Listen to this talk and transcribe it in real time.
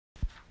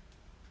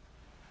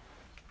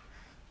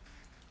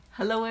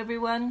Hello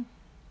everyone,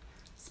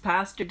 it's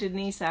Pastor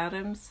Denise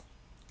Adams.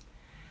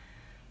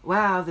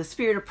 Wow, the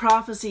spirit of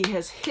prophecy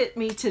has hit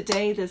me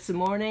today, this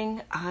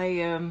morning. I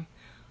am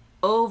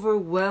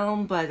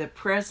overwhelmed by the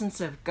presence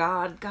of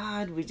God.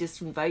 God, we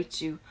just invite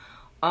you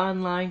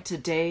online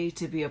today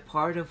to be a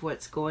part of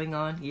what's going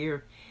on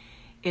here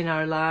in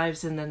our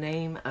lives in the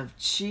name of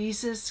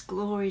Jesus.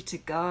 Glory to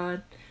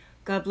God.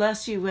 God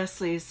bless you,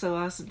 Wesley. It's so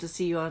awesome to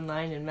see you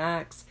online, and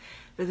Max.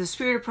 But the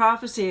spirit of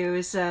prophecy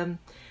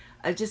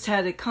I just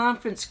had a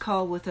conference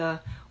call with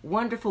a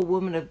wonderful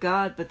woman of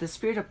God, but the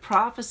spirit of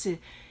prophecy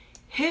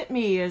hit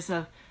me as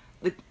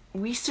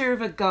we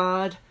serve a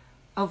God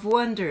of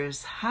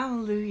wonders.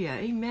 Hallelujah.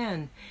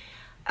 Amen.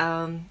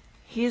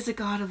 He is a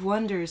God of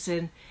wonders.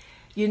 And,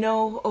 you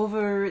know,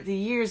 over the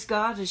years,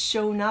 God has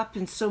shown up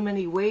in so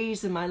many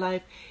ways in my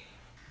life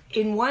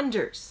in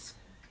wonders.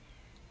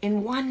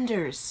 In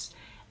wonders.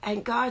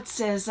 And God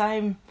says,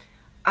 I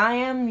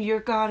am your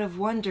God of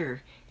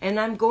wonder, and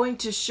I'm going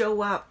to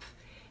show up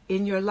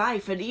in your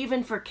life. And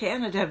even for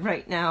Canada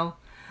right now,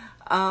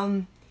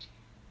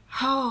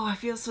 I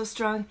feel so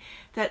strong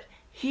that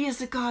He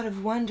is a God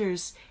of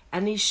wonders,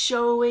 and He's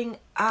showing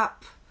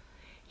up.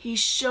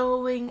 He's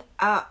showing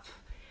up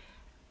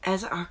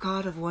as our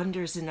God of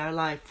wonders in our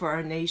life for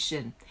our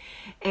nation.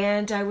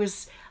 And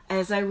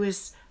as I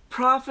was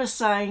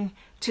prophesying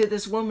to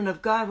this woman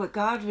of God what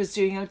God was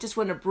doing, I just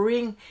want to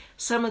bring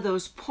some of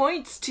those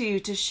points to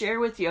you to share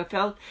with you. I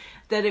felt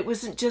that it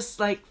wasn't just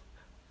like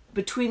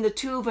between the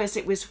two of us,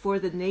 it was for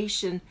the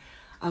nation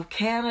of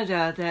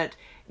Canada, that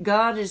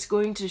God is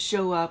going to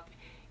show up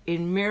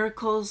in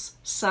miracles,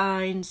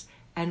 signs,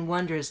 and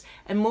wonders.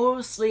 And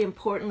mostly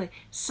importantly,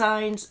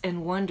 signs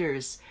and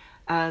wonders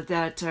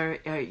that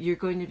you're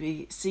going to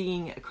be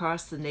seeing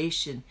across the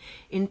nation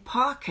in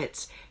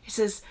pockets. He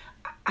says,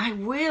 I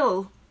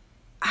will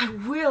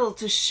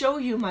to show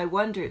you my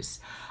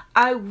wonders.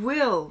 I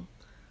will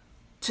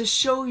to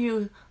show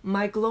you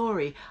my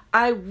glory.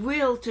 I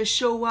will to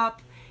show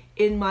up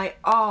in my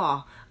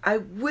awe. I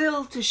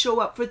will to show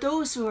up for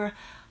those who are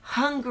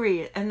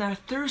hungry and are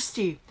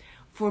thirsty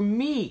for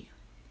me,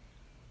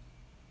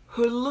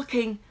 who are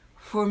looking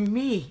for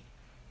me,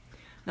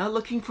 not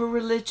looking for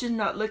religion,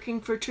 not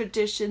looking for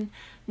tradition,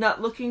 not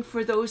looking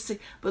for those things,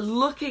 but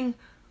looking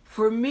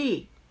for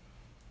me,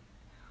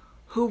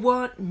 who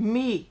want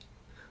me,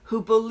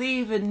 who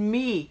believe in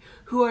me,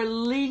 who are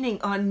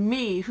leaning on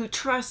me, who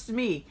trust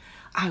me.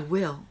 I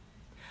will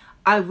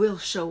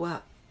show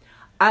up.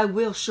 I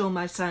will show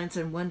my signs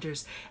and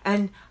wonders,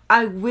 and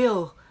I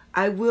will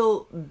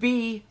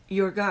be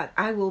your God.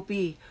 I will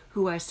be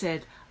who I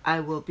said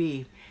I will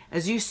be.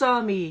 As you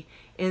saw me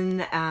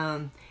in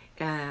as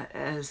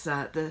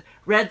the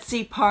Red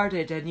Sea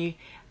parted, and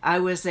I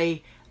was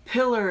a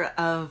pillar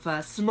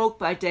of smoke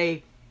by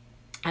day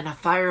and a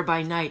fire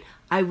by night.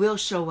 I will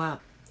show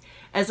up.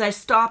 As I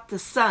stop the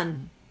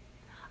sun,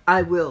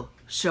 I will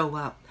show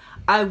up.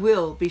 I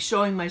will be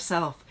showing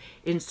myself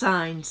in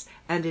signs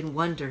and in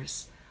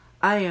wonders.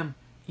 I am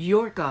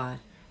your God,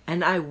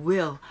 and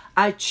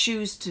I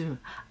choose to.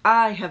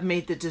 I have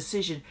made the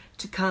decision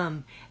to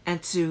come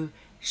and to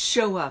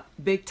show up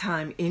big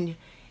time in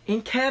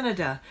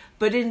Canada,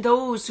 but in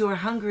those who are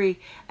hungry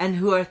and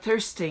who are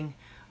thirsting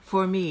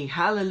for me.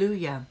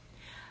 Hallelujah.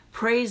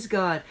 Praise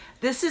God.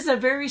 This is a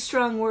very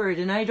strong word,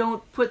 and I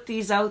don't put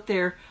these out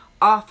there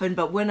often,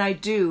 but when I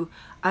do,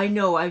 I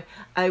know.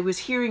 I was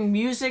hearing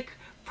music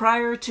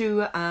prior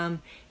to,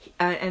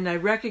 and I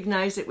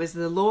recognized it was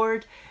the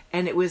Lord,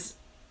 and it was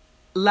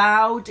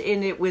loud,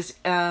 and it was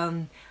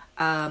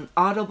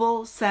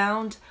audible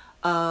sound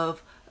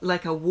of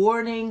like a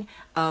warning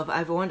of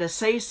I want to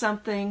say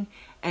something,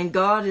 and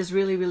God is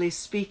really, really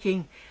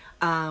speaking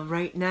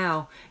right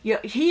now.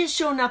 Yeah, He has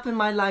shown up in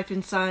my life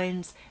in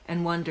signs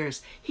and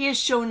wonders. He has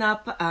shown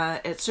up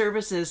at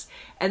services,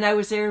 and I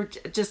was there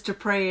just to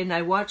pray, and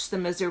I watched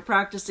them as they were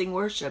practicing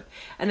worship,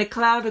 and a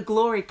cloud of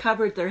glory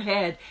covered their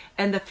head,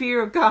 and the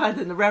fear of God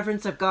and the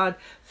reverence of God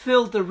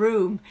filled the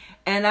room,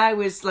 and I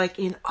was like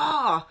in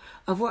awe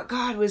of what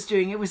God was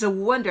doing. It was a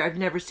wonder. I've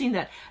never seen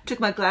that. I took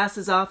my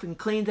glasses off and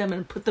cleaned them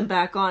and put them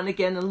back on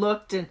again and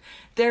looked, and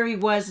there He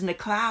was in a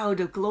cloud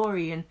of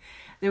glory. And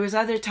there was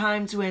other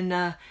times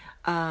when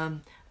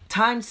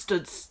time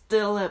stood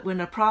still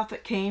when a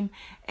prophet came,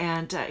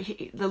 and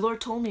the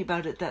Lord told me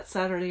about it that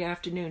Saturday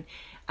afternoon.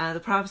 The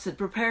prophet said,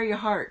 prepare your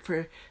heart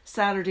for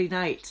Saturday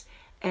night.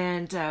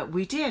 And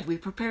we did. We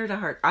prepared our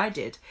heart. I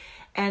did.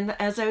 And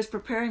as I was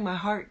preparing my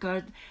heart,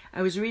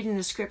 I was reading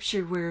the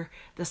scripture where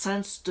the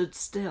sun stood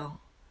still.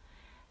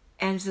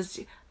 And He says,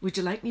 would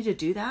you like me to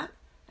do that?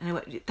 And I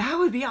went, that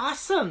would be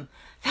awesome.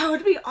 That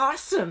would be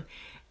awesome.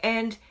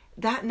 And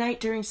that night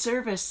during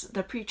service,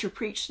 the preacher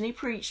preached, and he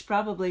preached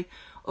probably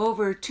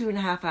over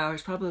 2.5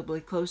 hours,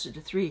 probably closer to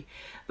 3.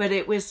 But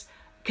it was,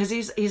 because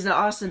he's an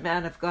awesome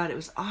man of God. It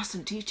was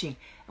awesome teaching.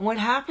 And what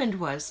happened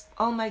was,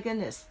 oh my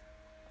goodness,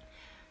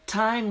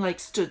 time like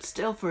stood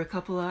still for a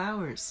couple of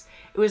hours.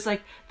 It was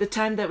like the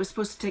time that was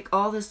supposed to take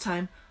all this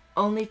time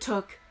only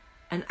took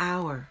an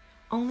hour.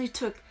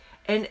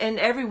 And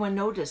everyone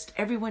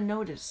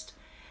noticed.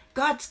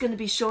 God's going to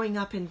be showing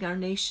up in our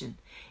nation,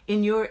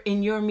 in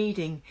your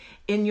meeting,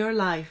 in your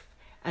life,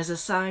 as a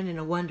sign and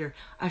a wonder.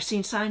 I've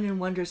seen signs and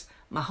wonders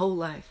my whole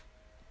life.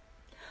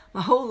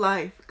 My whole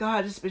life,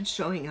 God has been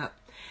showing up.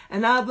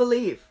 And I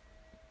believe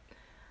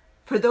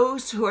for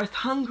those who are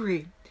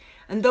hungry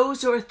and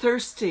those who are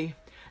thirsty,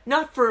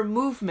 not for a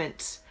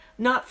movement,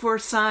 not for a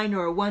sign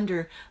or a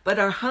wonder, but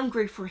are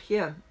hungry for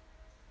Him,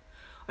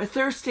 are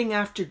thirsting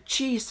after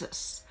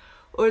Jesus,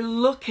 or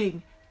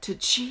looking to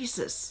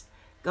Jesus,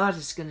 God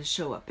is going to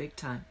show up big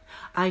time.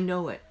 I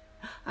know it.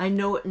 I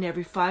know it in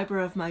every fiber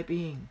of my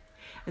being.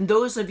 And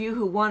those of you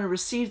who want to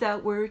receive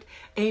that word,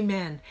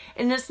 amen.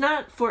 And it's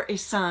not for a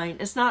sign.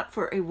 It's not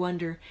for a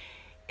wonder.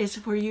 It's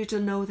for you to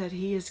know that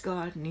He is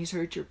God and He's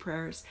heard your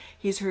prayers.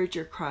 He's heard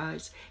your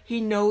cries. He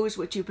knows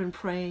what you've been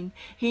praying.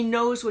 He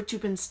knows what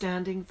you've been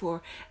standing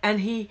for.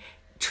 And He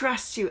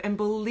trusts you and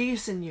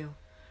believes in you.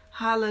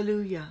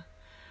 Hallelujah.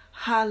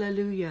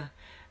 Hallelujah.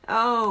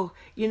 Oh,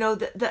 you know,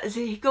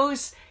 He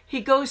goes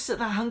to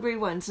the hungry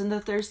ones and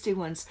the thirsty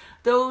ones,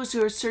 those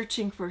who are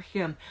searching for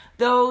Him,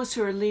 those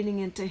who are leaning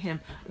into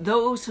Him,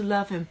 those who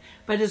love Him.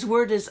 But His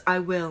word is, I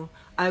will,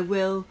 I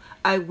will,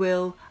 I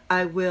will,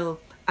 I will,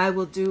 I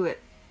will do it.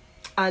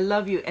 I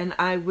love you and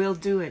I will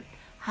do it.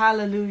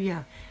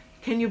 Hallelujah.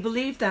 Can you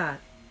believe that?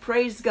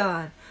 Praise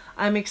God.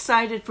 I'm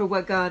excited for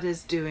what God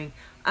is doing.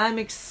 I'm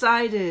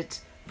excited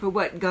for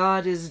what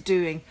God is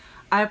doing.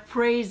 I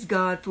praise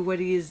God for what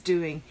He is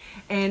doing.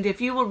 And if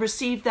you will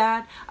receive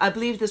that, I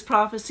believe this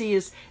prophecy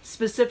is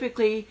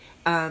specifically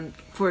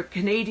for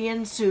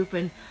Canadians who've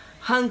been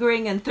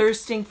hungering and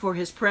thirsting for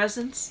His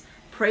presence.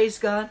 Praise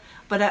God.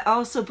 But I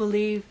also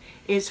believe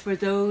it's for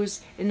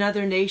those in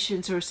other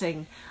nations who are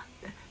saying,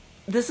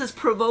 this is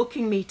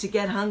provoking me to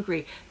get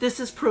hungry. This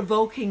is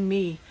provoking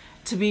me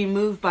to be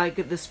moved by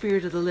the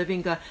Spirit of the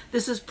living God.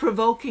 This is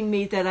provoking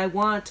me that I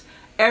want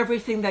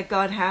everything that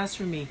God has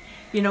for me.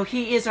 You know,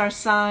 He is our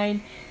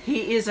sign.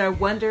 He is our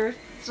wonder.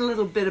 It's a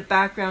little bit of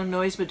background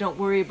noise, but don't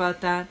worry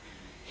about that.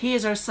 He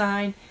is our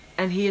sign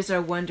and He is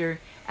our wonder.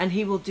 And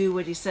He will do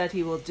what He said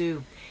He will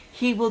do.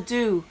 He will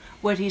do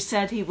what He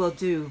said He will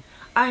do.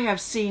 I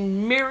have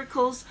seen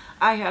miracles.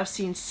 I have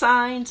seen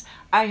signs.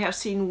 I have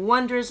seen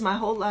wonders my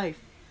whole life.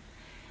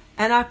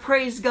 And I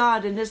praise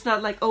God. And it's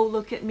not like, oh,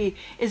 look at me.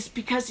 It's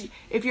because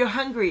if you're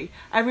hungry,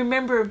 I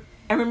remember,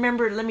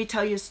 let me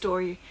tell you a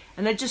story.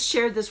 And I just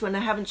shared this one. I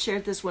haven't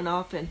shared this one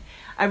often.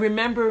 I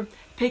remember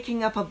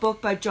picking up a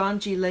book by John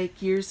G.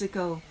 Lake years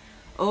ago.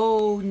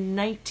 Oh,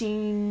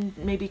 19,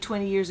 maybe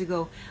 20 years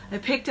ago. I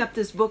picked up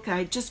this book.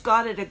 I just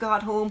got it. I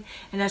got home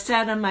and I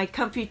sat on my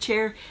comfy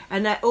chair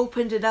and I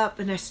opened it up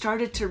and I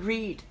started to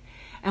read.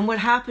 And what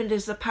happened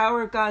is the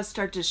power of God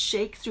started to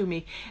shake through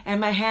me. And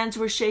my hands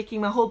were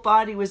shaking. My whole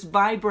body was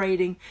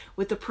vibrating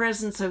with the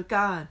presence of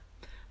God.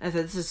 I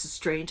thought, this is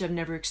strange. I've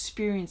never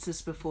experienced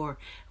this before.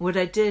 And what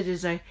I did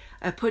is I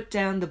put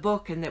down the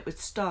book and it would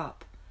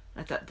stop.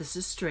 I thought, this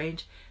is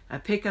strange. I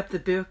pick up the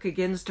book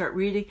again and start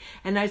reading.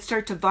 And I'd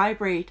start to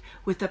vibrate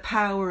with the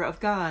power of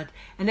God.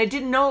 And I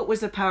didn't know it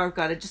was the power of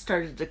God. I just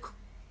started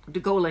to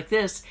go like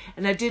this.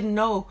 And I didn't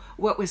know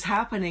what was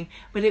happening.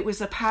 But it was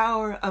the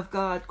power of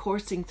God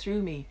coursing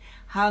through me.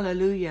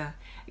 Hallelujah.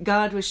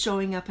 God was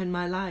showing up in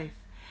my life.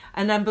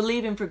 And I'm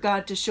believing for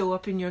God to show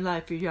up in your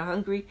life if you're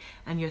hungry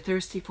and you're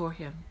thirsty for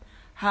Him.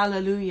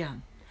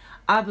 Hallelujah.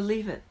 I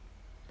believe it.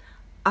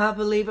 I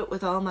believe it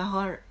with all my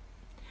heart.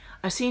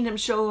 I've seen Him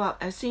show up.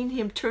 I've seen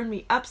Him turn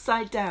me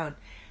upside down,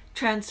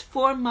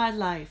 transform my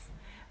life,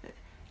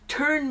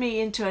 turn me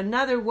into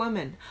another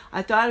woman.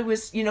 I thought it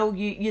was,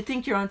 you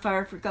think you're on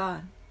fire for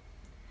God.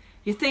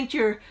 You think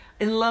you're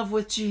in love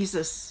with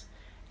Jesus.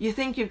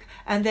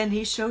 And then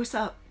He shows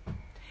up.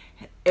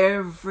 And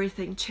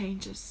everything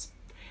changes.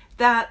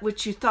 That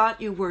which you thought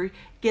you were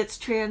gets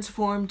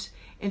transformed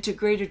into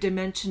greater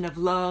dimension of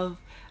love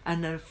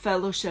and of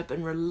fellowship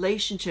and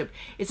relationship.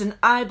 It's an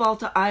eyeball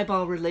to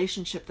eyeball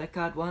relationship that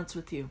God wants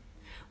with you,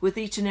 with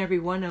each and every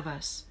one of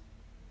us.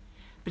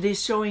 But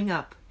He's showing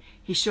up.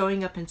 He's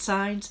showing up in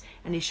signs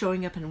and He's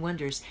showing up in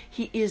wonders.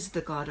 He is the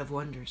God of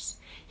wonders.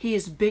 He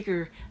is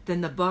bigger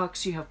than the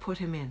box you have put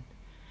Him in.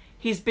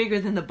 He's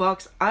bigger than the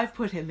box I've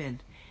put Him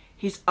in.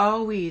 He's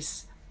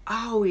always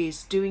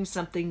doing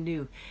something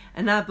new.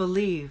 And I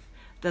believe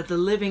that the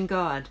living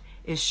God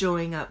is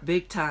showing up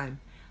big time.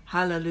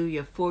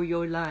 Hallelujah, for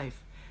your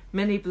life.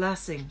 Many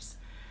blessings.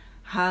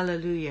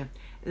 Hallelujah.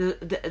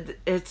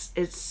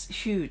 It's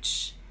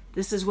huge.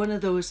 This is one of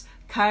those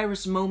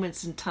Kairos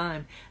moments in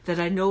time that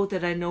I know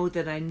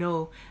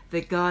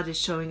that God is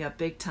showing up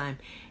big time.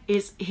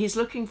 He's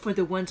looking for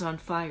the ones on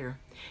fire.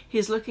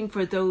 He's looking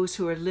for those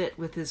who are lit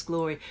with His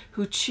glory,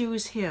 who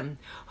choose Him,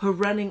 who are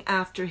running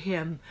after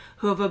Him,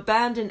 who have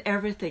abandoned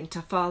everything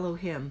to follow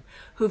Him,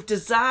 who've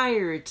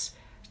desired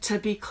to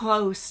be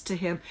close to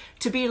Him,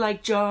 to be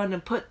like John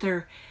and put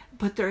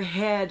their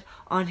head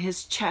on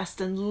His chest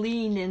and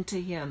lean into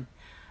Him.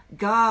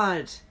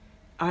 God,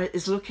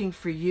 is looking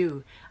for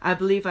you. I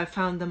believe I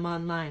found them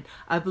online.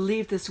 I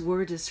believe this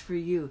word is for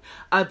you.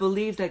 I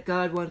believe that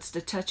God wants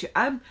to touch you.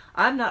 I'm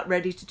not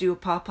ready to do a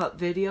pop-up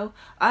video.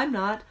 I'm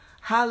not.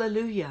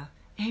 Hallelujah.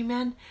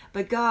 Amen.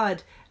 But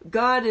God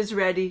is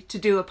ready to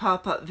do a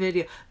pop-up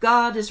video.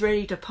 God is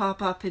ready to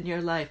pop up in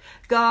your life.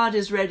 God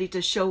is ready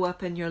to show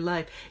up in your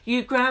life.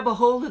 You grab a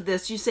hold of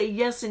this. You say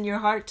yes in your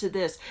heart to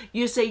this.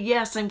 You say,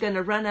 yes, I'm going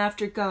to run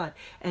after God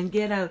and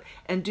get out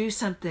and do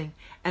something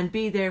and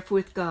be there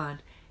with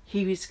God.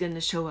 He is going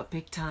to show up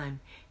big time.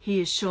 He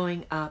is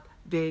showing up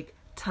big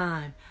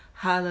time.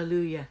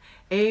 Hallelujah.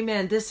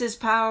 Amen. This is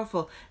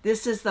powerful.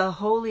 This is the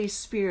Holy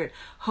Spirit.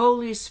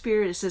 Holy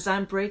Spirit says,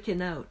 I'm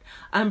breaking out.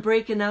 I'm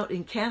breaking out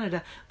in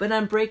Canada, but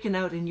I'm breaking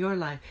out in your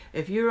life.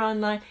 If you're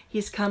online,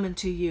 He's coming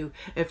to you.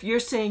 If you're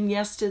saying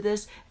yes to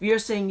this, if you're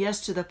saying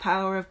yes to the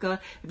power of God,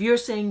 if you're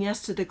saying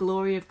yes to the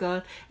glory of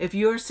God, if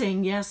you're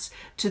saying yes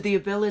to the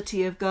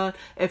ability of God,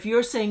 if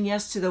you're saying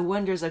yes to the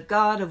wonders of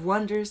God of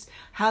wonders,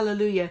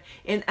 hallelujah.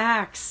 In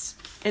Acts,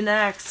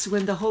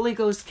 when the Holy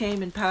Ghost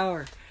came in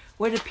power,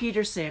 what did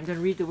Peter say? I'm going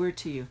to read the word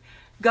to you.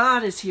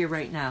 God is here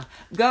right now.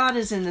 God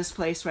is in this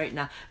place right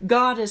now.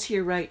 God is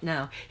here right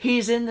now.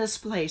 He's in this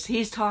place.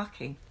 He's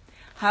talking.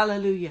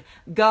 Hallelujah.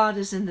 God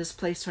is in this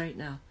place right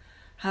now.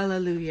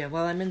 Hallelujah.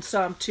 Well, I'm in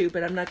Psalm 2,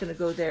 but I'm not going to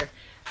go there.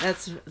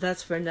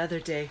 That's for another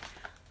day.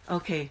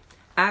 Okay.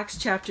 Acts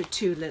chapter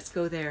 2. Let's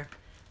go there.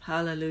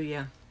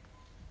 Hallelujah.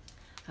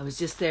 I was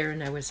just there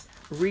and I was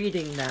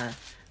reading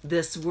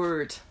this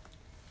word.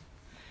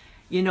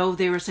 You know,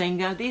 they were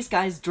saying, are these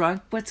guys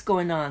drunk? What's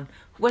going on?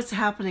 What's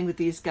happening with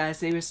these guys?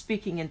 They were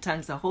speaking in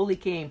tongues. The Holy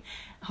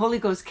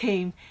Ghost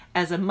came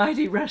as a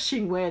mighty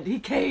rushing wind. He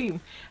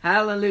came,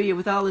 hallelujah,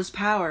 with all His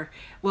power.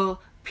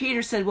 Well,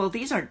 Peter said, well,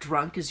 these aren't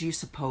drunk as you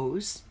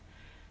suppose,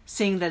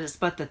 seeing that it's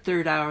but the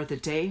third hour of the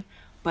day.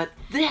 But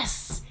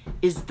this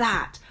is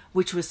that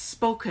which was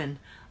spoken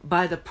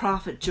by the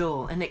prophet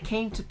Joel. And it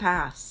came to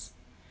pass,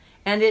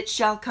 and it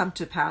shall come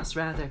to pass,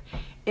 rather,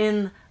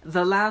 in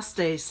the last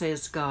days,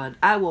 says God,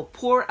 I will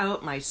pour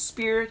out my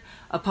Spirit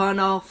upon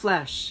all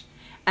flesh,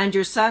 and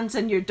your sons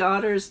and your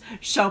daughters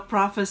shall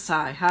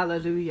prophesy.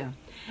 Hallelujah.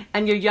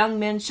 And your young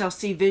men shall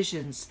see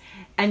visions,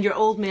 and your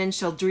old men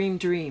shall dream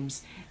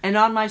dreams. And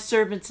on my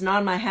servants and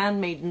on my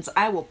handmaidens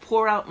I will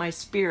pour out my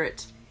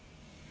Spirit.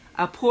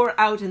 I'll pour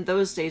out in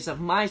those days of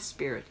my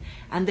Spirit,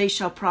 and they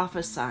shall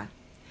prophesy.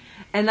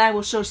 And I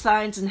will show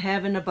signs in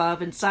heaven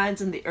above, and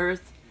signs in the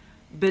earth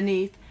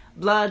beneath,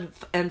 blood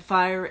and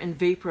fire and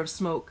vapor of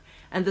smoke.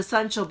 And the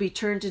sun shall be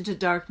turned into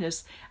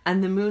darkness,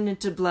 and the moon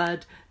into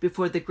blood,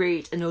 before the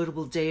great and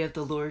notable day of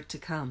the Lord to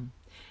come.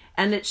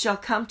 And it shall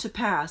come to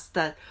pass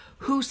that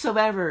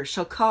whosoever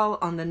shall call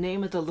on the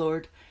name of the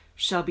Lord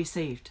shall be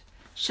saved.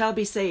 Shall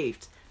be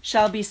saved.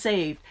 Shall be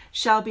saved.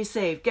 Shall be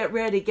saved. Get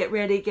ready, get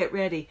ready, get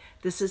ready.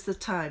 This is the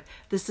time.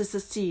 This is the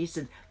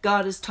season.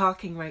 God is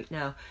talking right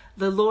now.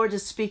 The Lord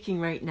is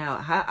speaking right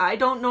now. I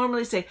don't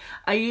normally say,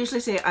 I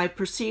usually say, I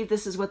perceive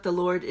this is what the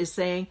Lord is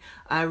saying.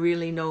 I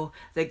really know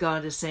that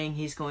God is saying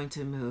He's going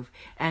to move.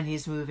 And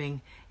He's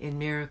moving in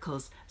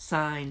miracles,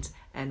 signs,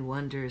 and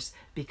wonders,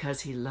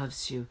 because He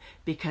loves you,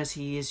 because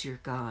He is your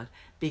God,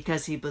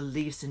 because He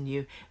believes in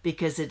you,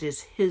 because it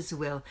is His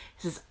will.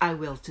 He says, I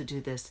will to do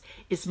this.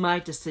 It's my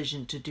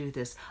decision to do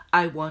this.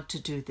 I want to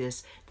do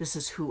this. This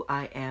is who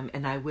I am,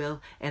 and I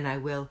will, and I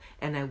will,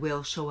 and I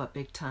will show up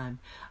big time.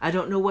 I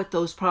don't know what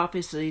those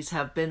prophecies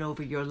have been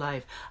over your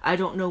life. I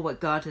don't know what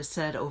God has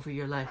said over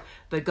your life,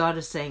 but God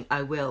is saying,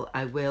 I will,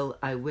 I will,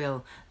 I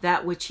will.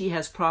 That which He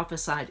has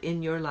prophesied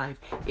in your life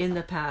in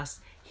the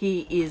past,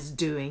 He is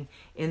doing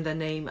in the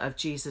name of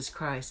Jesus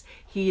Christ.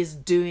 He is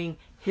doing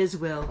His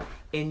will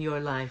in your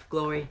life.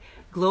 Glory,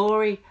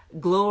 glory,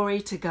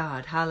 glory to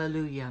God.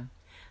 Hallelujah.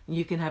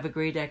 You can have a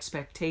great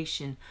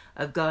expectation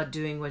of God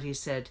doing what He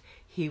said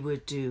He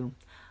would do.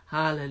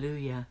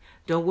 Hallelujah.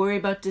 Don't worry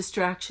about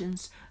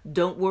distractions.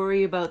 Don't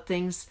worry about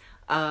things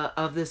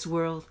of this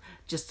world.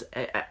 Just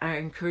I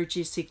encourage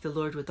you, seek the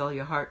Lord with all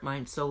your heart,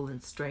 mind, soul,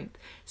 and strength.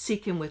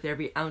 Seek Him with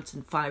every ounce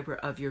and fiber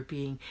of your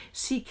being.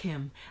 Seek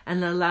Him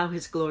and allow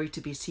His glory to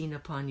be seen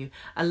upon you.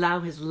 Allow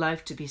His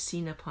life to be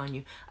seen upon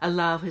you.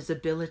 Allow His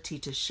ability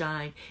to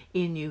shine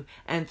in you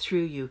and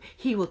through you.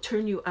 He will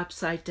turn you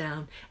upside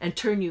down and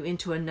turn you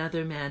into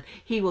another man.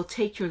 He will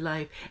take your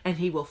life and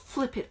He will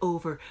flip it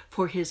over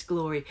for His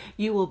glory.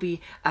 You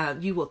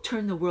will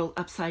turn the world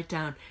upside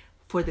down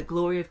for the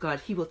glory of God.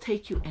 He will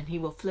take you and He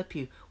will flip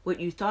you. What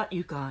you thought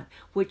you got,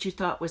 what you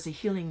thought was a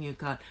healing you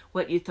got,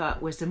 what you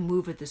thought was a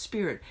move of the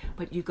Spirit,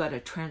 but you got a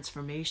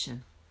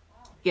transformation.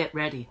 Get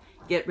ready,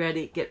 get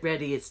ready, get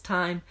ready. It's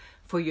time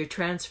for your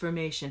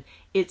transformation.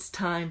 It's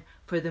time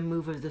for the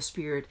move of the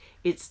Spirit.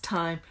 It's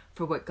time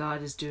for what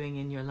God is doing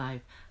in your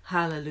life.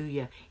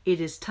 Hallelujah. It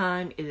is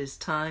time, it is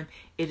time,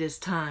 it is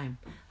time.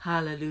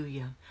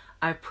 Hallelujah.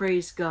 I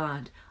praise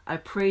God. I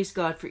praise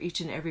God for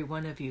each and every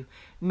one of you.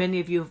 Many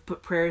of you have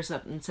put prayers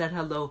up and said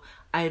hello.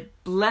 I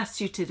bless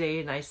you today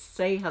and I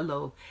say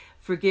hello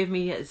Forgive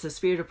me, it's the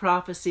spirit of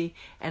prophecy,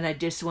 and I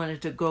just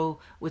wanted to go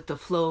with the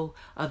flow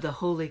of the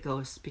Holy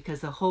Ghost,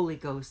 because the Holy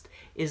Ghost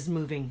is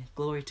moving.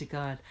 Glory to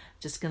God.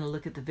 Just going to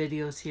look at the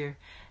videos here.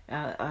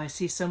 I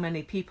see so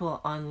many people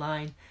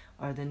online,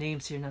 or the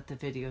names here, not the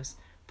videos.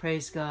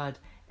 Praise God.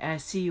 And I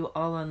see you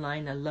all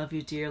online. I love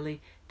you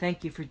dearly.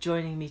 Thank you for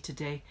joining me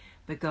today.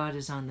 But God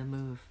is on the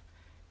move.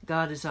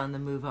 God is on the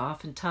move.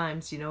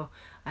 Oftentimes,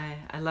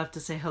 I love to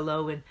say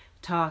hello and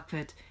talk,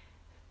 but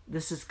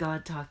this is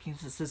God talking.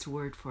 This is His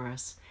word for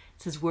us.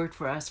 It's His word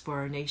for us, for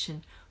our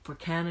nation, for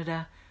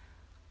Canada.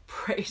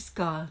 Praise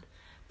God.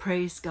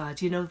 Praise God.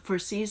 For a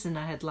season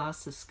I had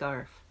lost the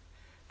scarf.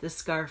 The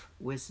scarf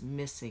was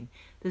missing.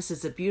 This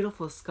is a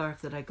beautiful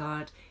scarf that I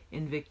got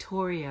in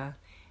Victoria.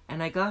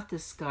 And I got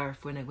this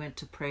scarf when I went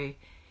to pray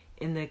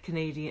in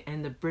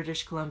the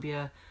British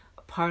Columbia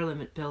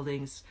Parliament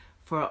buildings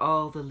for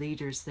all the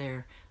leaders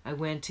there. I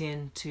went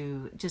in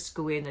to just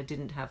go in. I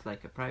didn't have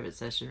like a private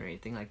session or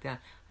anything like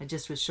that. I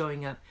just was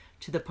showing up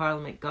to the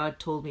Parliament. God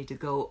told me to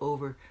go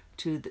over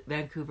to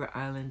Vancouver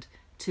Island,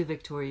 to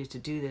Victoria, to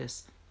do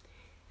this.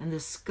 And the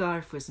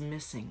scarf was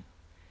missing.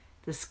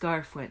 The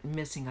scarf went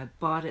missing. I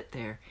bought it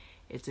there.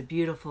 It's a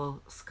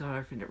beautiful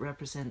scarf, and it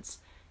represents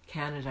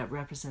Canada. It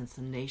represents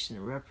the nation.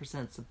 It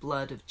represents the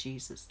blood of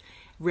Jesus.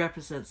 It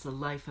represents the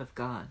life of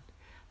God.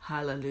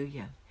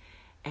 Hallelujah.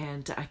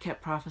 And I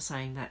kept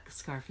prophesying, that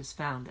scarf is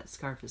found, that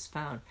scarf is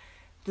found.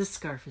 This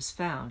scarf is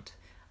found.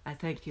 I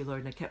thank you, Lord.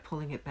 And I kept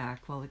pulling it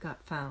back. Well, it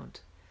got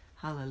found.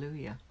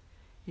 Hallelujah.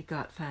 It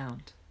got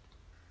found.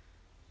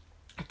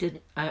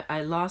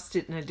 I lost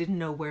it, and I didn't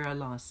know where I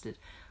lost it.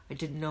 I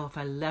didn't know if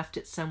I left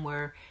it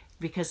somewhere,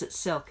 because it's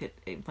silk.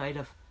 It might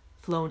have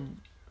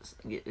flown,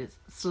 it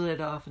slid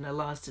off, and I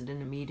lost it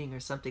in a meeting or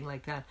something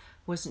like that.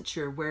 Wasn't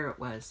sure where it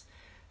was.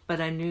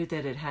 But I knew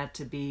that it had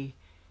to be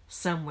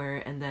somewhere,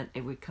 and that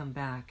it would come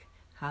back.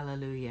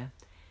 Hallelujah.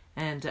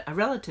 And a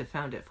relative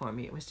found it for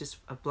me. It was just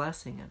a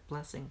blessing, and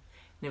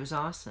it was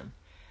awesome.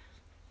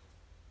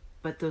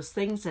 But those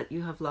things that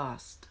you have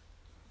lost,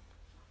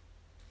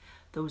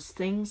 those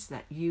things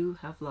that you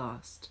have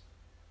lost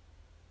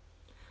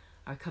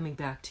are coming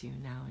back to you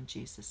now in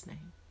Jesus'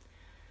 name.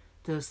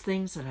 Those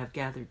things that have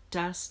gathered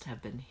dust,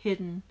 have been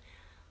hidden,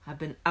 have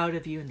been out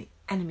of you, and the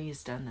enemy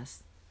has done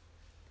this.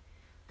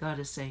 God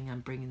is saying, I'm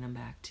bringing them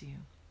back to you.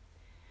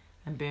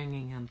 I'm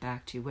bringing them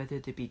back to you, whether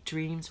they be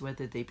dreams,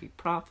 whether they be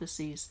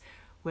prophecies,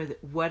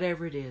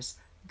 whatever it is.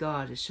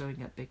 God is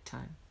showing up big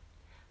time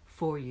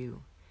for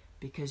you,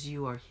 because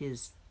you are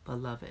His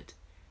beloved.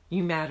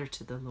 You matter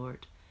to the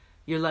Lord.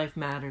 Your life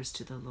matters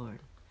to the Lord.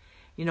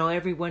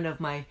 Every one of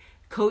my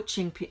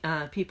coaching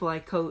people I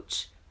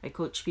coach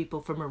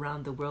people from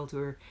around the world who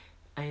are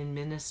in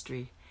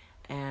ministry,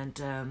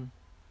 and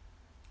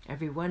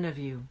every one of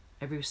you,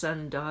 every son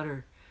and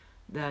daughter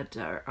that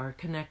are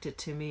connected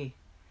to me,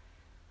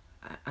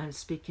 I'm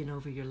speaking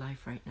over your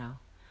life right now.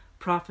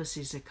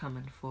 Prophecies are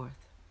coming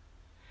forth.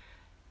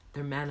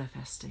 They're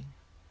manifesting.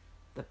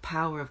 The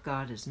power of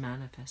God is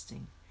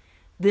manifesting.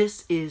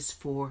 This is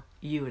for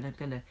you. And I'm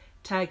going to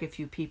tag a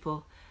few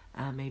people,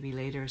 maybe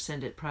later,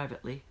 send it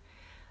privately,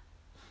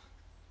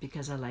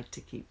 because I like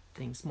to keep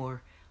things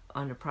more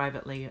on a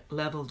private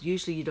level.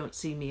 Usually you don't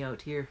see me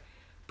out here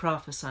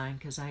prophesying,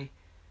 because I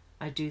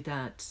do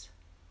that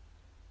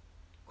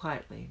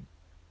quietly,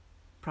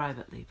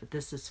 privately. But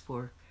this is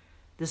for you.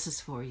 This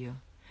is for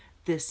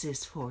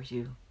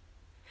you.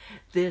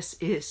 This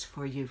is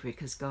for you,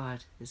 because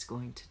God is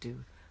going to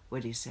do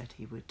what He said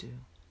He would do.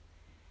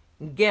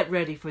 Get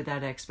ready for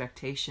that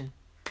expectation.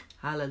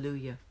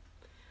 Hallelujah.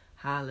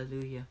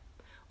 Hallelujah.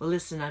 Well,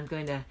 listen, I'm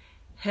going to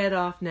head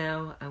off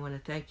now. I want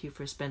to thank you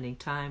for spending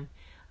time.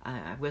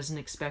 I wasn't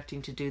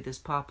expecting to do this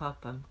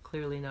pop-up. I'm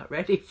clearly not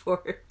ready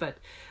for it, but,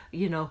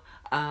 usually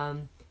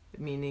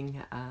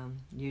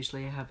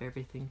I have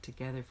everything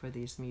together for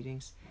these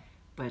meetings.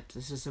 But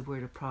this is a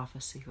word of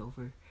prophecy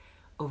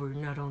over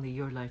not only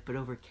your life, but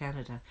over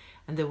Canada.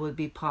 And there will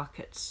be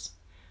pockets.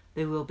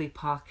 There will be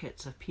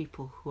pockets of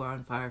people who are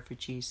on fire for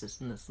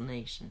Jesus in this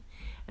nation.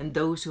 And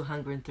those who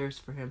hunger and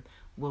thirst for Him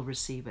will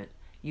receive it.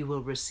 You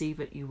will receive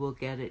it. You will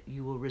get it.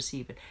 You will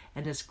receive it.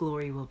 And His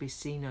glory will be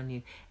seen on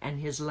you. And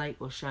His light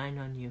will shine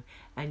on you.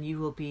 And you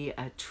will be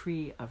a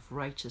tree of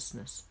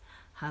righteousness.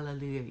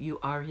 Hallelujah. You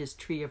are His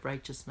tree of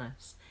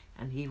righteousness.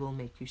 And He will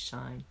make you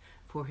shine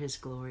for His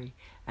glory,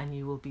 and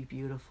you will be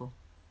beautiful,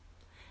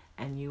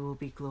 and you will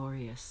be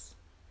glorious.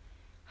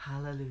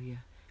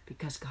 Hallelujah.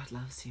 Because God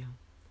loves you,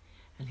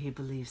 and He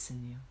believes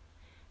in you,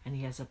 and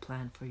He has a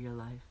plan for your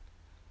life.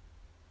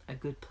 A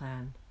good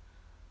plan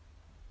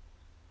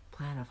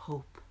of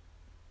hope.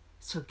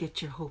 So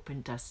get your hope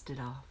and dust it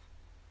off.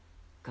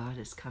 God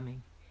is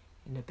coming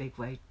in a big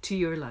way to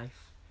your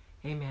life.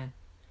 Amen.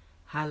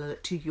 Hallelujah.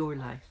 To your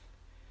life,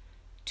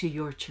 to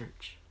your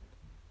church.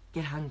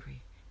 Get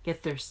hungry,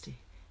 get thirsty.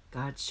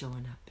 God's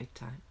showing up big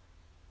time.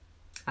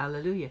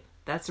 Hallelujah.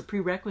 That's a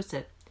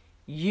prerequisite.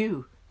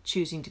 You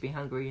choosing to be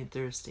hungry and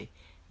thirsty.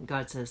 And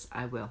God says,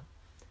 I will.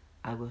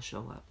 I will show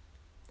up.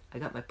 I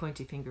got my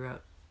pointy finger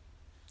out.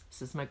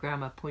 This is my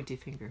grandma pointy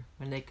finger.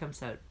 When it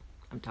comes out,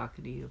 I'm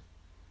talking to you.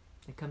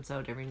 It comes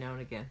out every now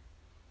and again.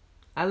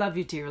 I love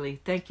you dearly.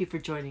 Thank you for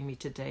joining me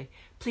today.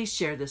 Please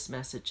share this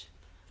message.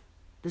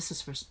 This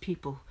is for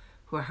people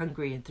who are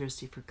hungry and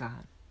thirsty for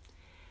God.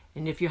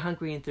 And if you're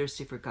hungry and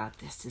thirsty for God,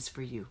 this is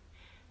for you.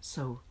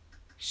 So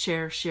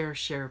share, share,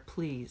 share,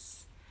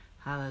 please.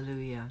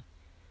 Hallelujah.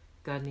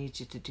 God needs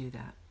you to do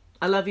that.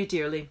 I love you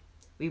dearly.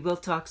 We will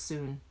talk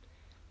soon.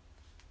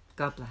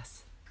 God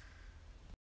bless.